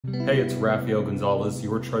Hey, it's Raphael Gonzalez,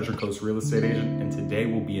 your Treasure Coast real estate agent, and today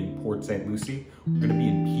we'll be in Port Saint Lucie. We're going to be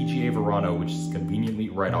in PGA Verano, which is conveniently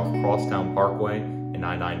right off Crosstown Parkway and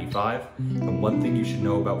I-95. And one thing you should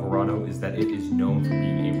know about Verano is that it is known for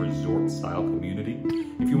being a resort-style community.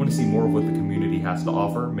 If you want to see more of what the community has to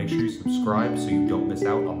offer, make sure you subscribe so you don't miss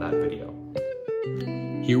out on that video.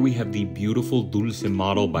 Here we have the beautiful Dulce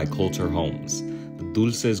Model by Coulter Homes. The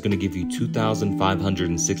Dulce is going to give you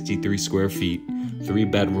 2,563 square feet, 3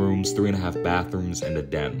 bedrooms, 3.5 bathrooms, and a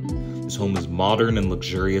den. This home is modern and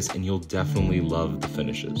luxurious, and you'll definitely love the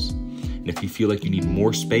finishes. And if you feel like you need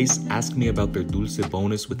more space, ask me about their Dulce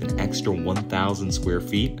bonus with an extra 1,000 square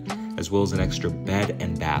feet, as well as an extra bed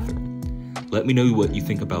and bathroom. Let me know what you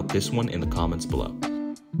think about this one in the comments below.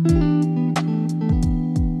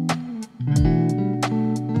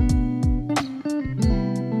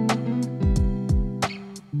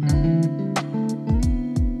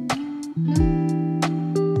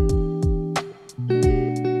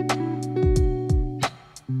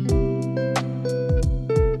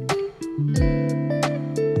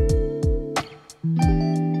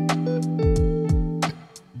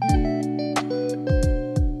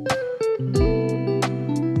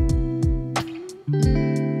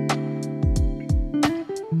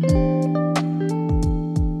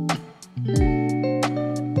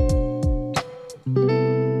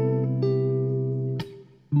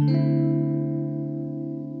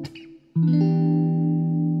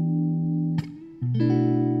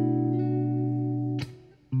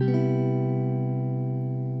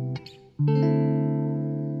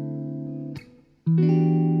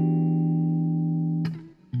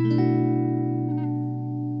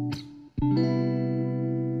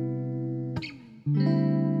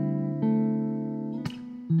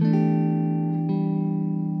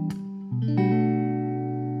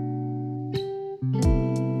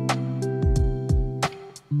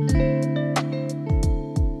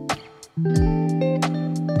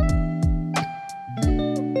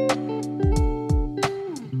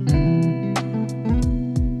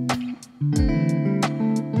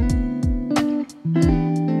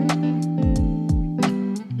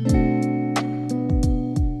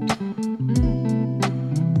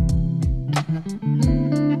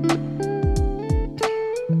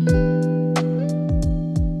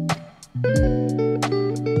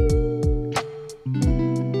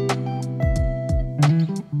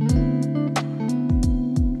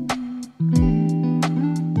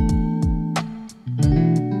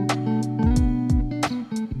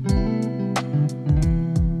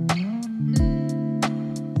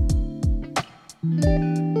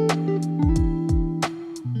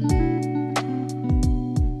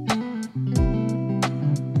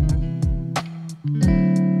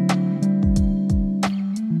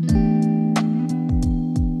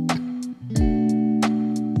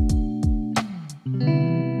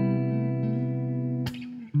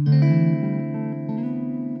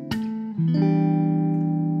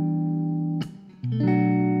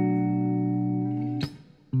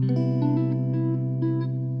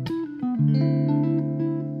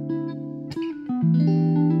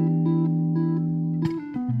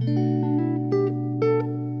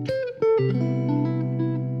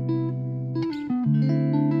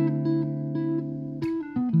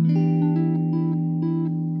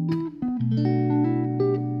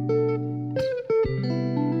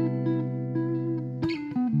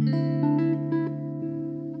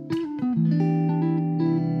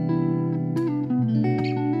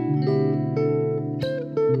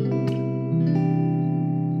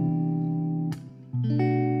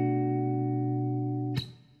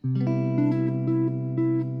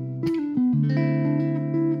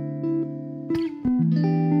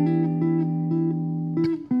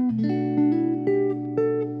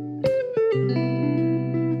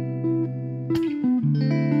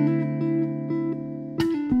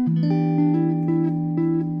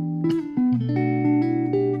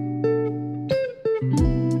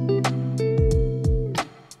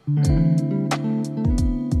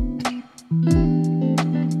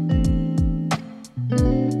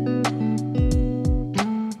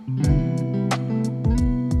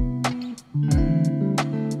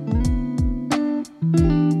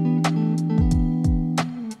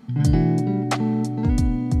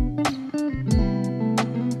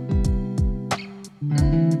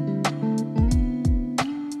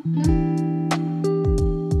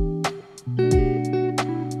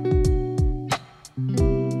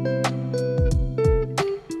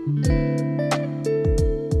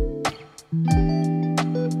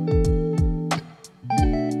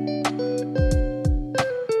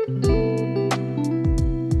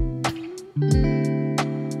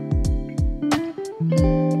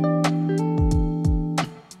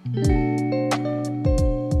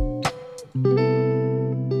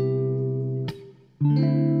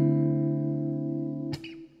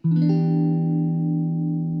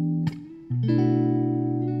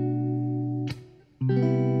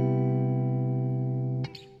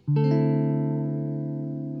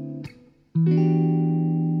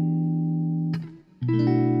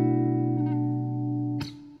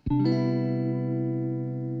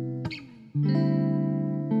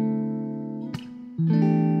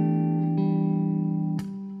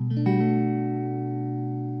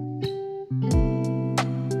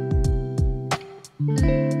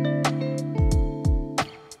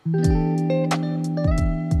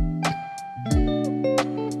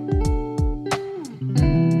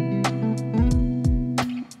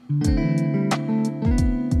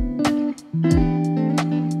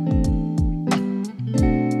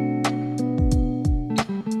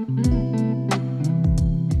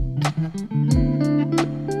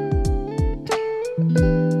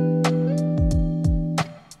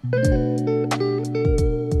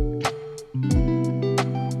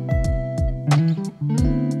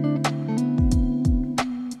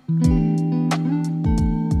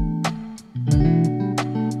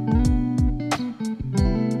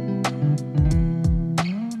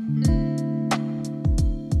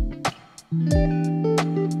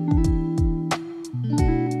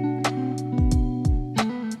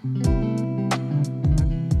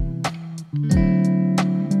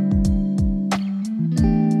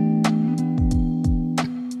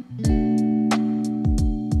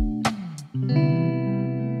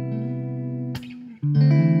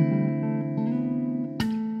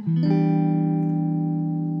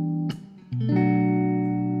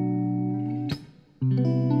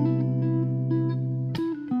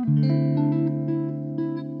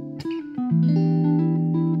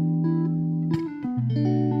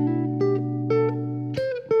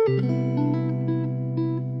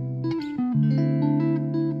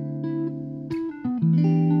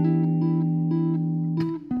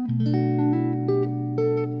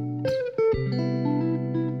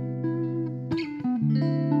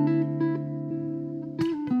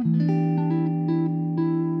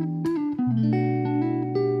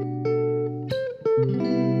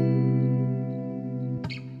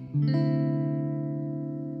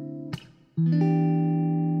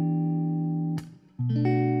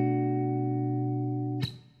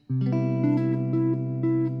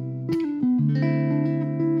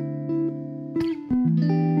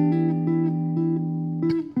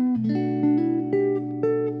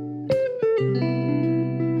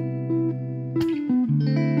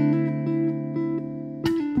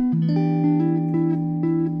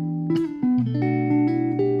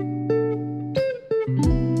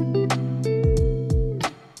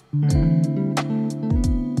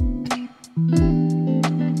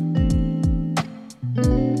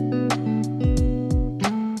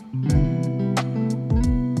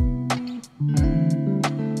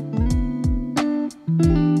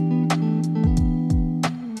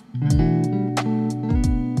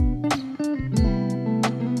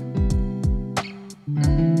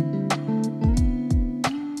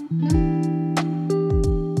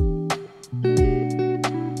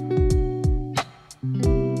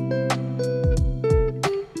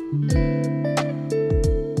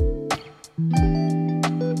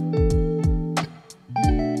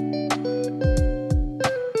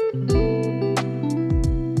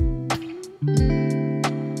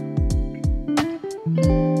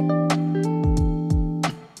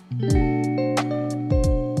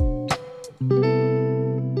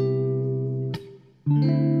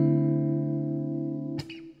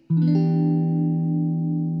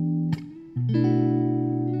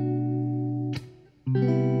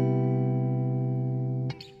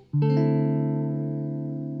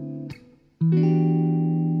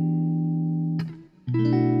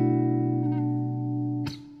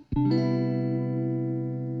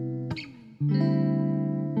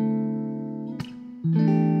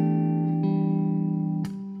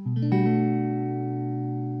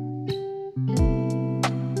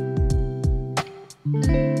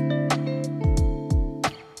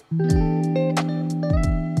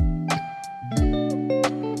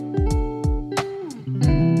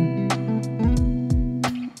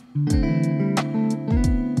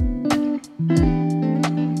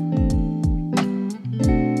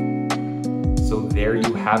 There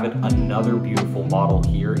you have it, another beautiful model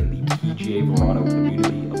here in the PGA Verano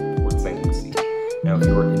community of Port Saint Lucie. Now, if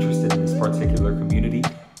you are interested in this particular community,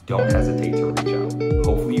 don't hesitate to reach out.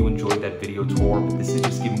 Hopefully you enjoyed that video tour, but this is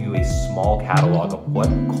just giving you a small catalog of what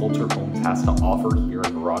Coulter Homes has to offer here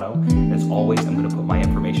in Verano. And as always, I'm going to put my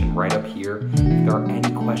information right up here. If there are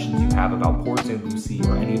any questions you have about Port Saint Lucie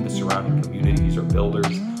or any of the surrounding communities or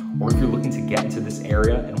builders, or if you're looking to get into this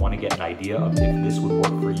area and want to get an idea of if this would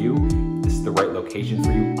work for you, if this is the right location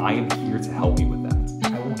for you, I am here to help you with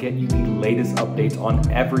that. I will get you the latest updates on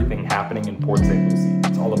everything happening in Port Saint Lucie.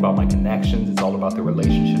 It's all about my connections, it's all about the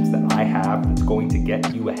relationships that I have that's going to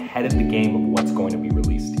get you ahead of the game of what's going to be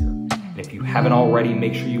released here. And if you haven't already,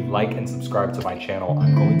 make sure you like and subscribe to my channel.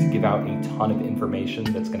 I'm going to give out a ton of information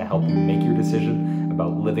that's going to help you make your decision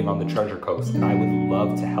about living on the Treasure Coast, and I would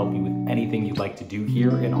love to help you with anything you'd like to do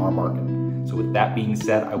here in our market. So with that being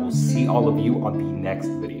said, I will see all of you on the next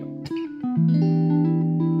video.